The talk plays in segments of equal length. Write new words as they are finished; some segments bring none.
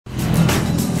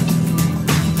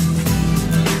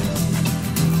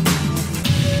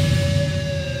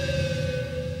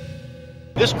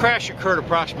This crash occurred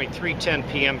approximately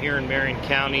 3:10 p.m. here in Marion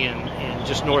County and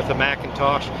just north of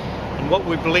McIntosh. And what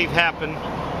we believe happened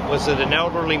was that an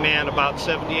elderly man, about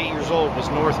 78 years old, was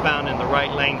northbound in the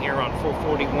right lane here on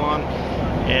 441.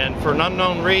 And for an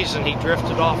unknown reason, he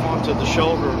drifted off onto the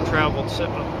shoulder and traveled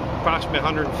approximately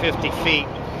 150 feet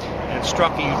and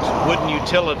struck a wooden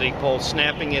utility pole,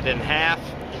 snapping it in half,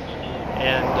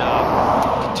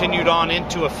 and continued on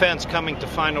into a fence, coming to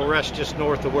final rest just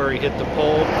north of where he hit the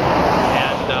pole.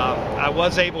 And I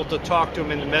was able to talk to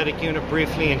him in the medic unit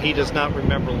briefly, and he does not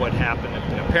remember what happened.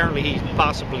 Apparently he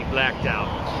possibly blacked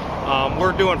out.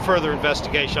 We're doing further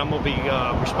investigation. I'm going to be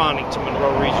responding to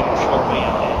Monroe Regional shortly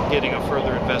and getting a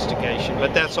further investigation,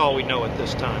 but that's all we know at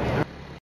this time.